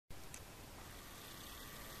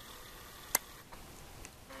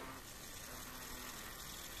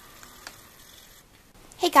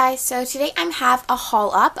Hey guys, so today I have a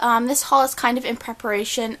haul up. This haul is kind of in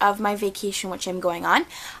preparation of my vacation which I'm going on.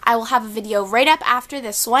 I will have a video right up after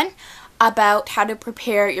this one about how to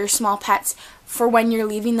prepare your small pets for when you're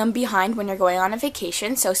leaving them behind when you're going on a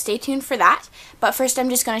vacation, so stay tuned for that. But first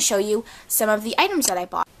I'm just going to show you some of the items that I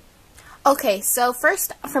bought. Okay, so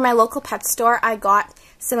first for my local pet store I got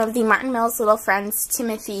some of the Martin Mills Little Friends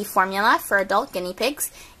Timothy formula for adult guinea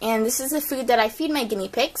pigs, and this is the food that I feed my guinea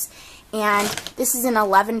pigs. And this is an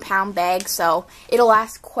 11-pound bag, so it'll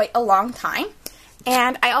last quite a long time.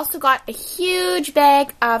 And I also got a huge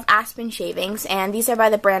bag of Aspen shavings, and these are by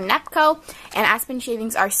the brand Nepco, and Aspen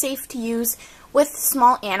shavings are safe to use with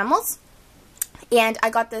small animals. And I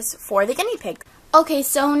got this for the guinea pig. Okay,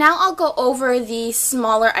 so now I'll go over the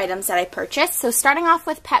smaller items that I purchased. So starting off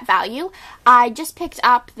with pet value, I just picked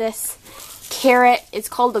up this carrot. It's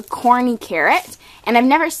called a corny carrot, and I've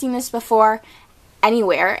never seen this before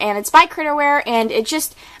anywhere, and it's by Critterware, and it's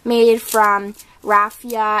just made from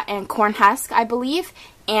raffia and corn husk, I believe,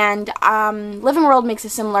 and Living World makes a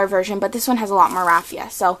similar version, but this one has a lot more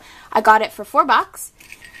raffia, so I got it for $4.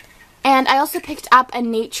 And I also picked up a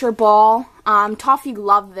nature ball. Toffee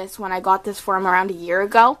loved this when I got this for him around a year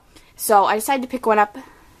ago, so I decided to pick one up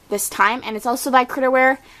this time, and it's also by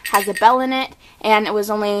Critterware, has a bell in it, and it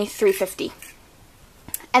was only $3.50.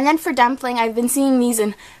 And then for dumpling, I've been seeing these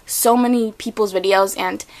in so many people's videos,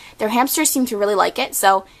 and their hamsters seem to really like it.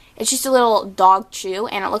 So it's just a little dog chew,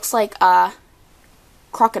 and it looks like a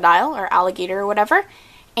crocodile or alligator or whatever.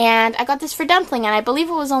 And I got this for dumpling, and I believe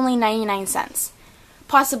it was only 99 cents,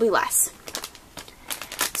 possibly less.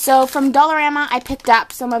 So from Dollarama, I picked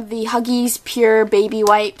up some of the Huggies Pure Baby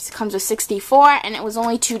Wipes. It comes with 64, and it was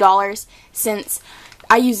only $2 since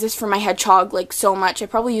I use this for my hedgehog like so much. I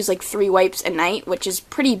probably use like 3 wipes a night, which is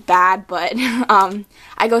pretty bad, but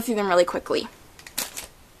I go through them really quickly.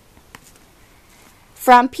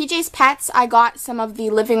 From PJ's Pets, I got some of the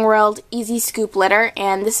Living World Easy Scoop litter,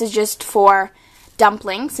 and this is just for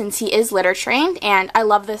Dumpling since he is litter trained, and I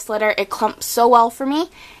love this litter. It clumps so well for me,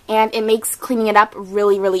 and it makes cleaning it up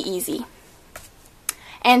really, really easy.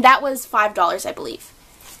 And that was $5, I believe.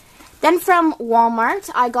 Then from Walmart,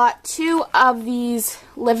 I got 2 of these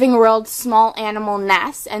Living World small animal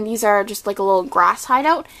nests, and these are just like a little grass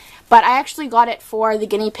hideout, but I actually got it for the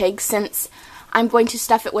guinea pig since I'm going to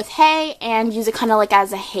stuff it with hay and use it kind of like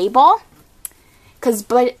as a hay ball, because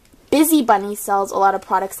Busy Bunny sells a lot of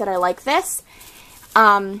products that are like this.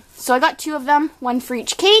 So I got 2 of them, 1 for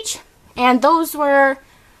each cage, and those were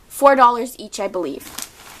 $4 each, I believe.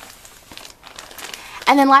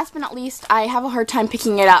 And then last but not least, I have a hard time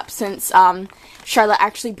picking it up since Charlotte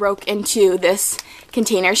actually broke into this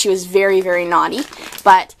container. She was very, very naughty.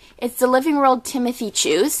 But it's the Living World Timothy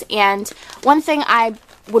Chews. And one thing I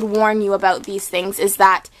would warn you about these things is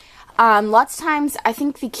that lots of times, I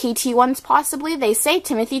think the KT ones possibly, they say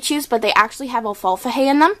Timothy Chews, but they actually have alfalfa hay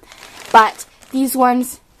in them. But these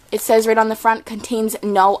ones, it says right on the front, contains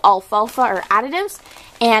no alfalfa or additives.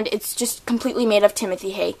 And it's just completely made of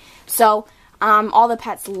Timothy hay. So all the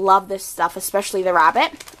pets love this stuff, especially the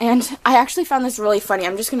rabbit. And I actually found this really funny.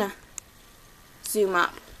 I'm just going to zoom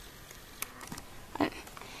up.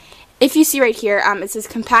 If you see right here, it says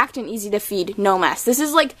compact and easy to feed, no mess. This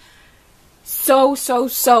is like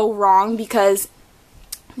so wrong, because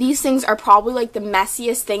these things are probably like the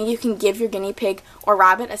messiest thing you can give your guinea pig or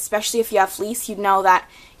rabbit, especially if you have fleece. You'd know that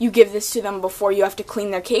you give this to them before you have to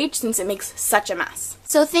clean their cage, since it makes such a mess.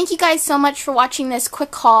 So thank you guys so much for watching this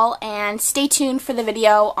quick haul, and stay tuned for the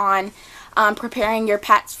video on preparing your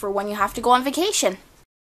pets for when you have to go on vacation.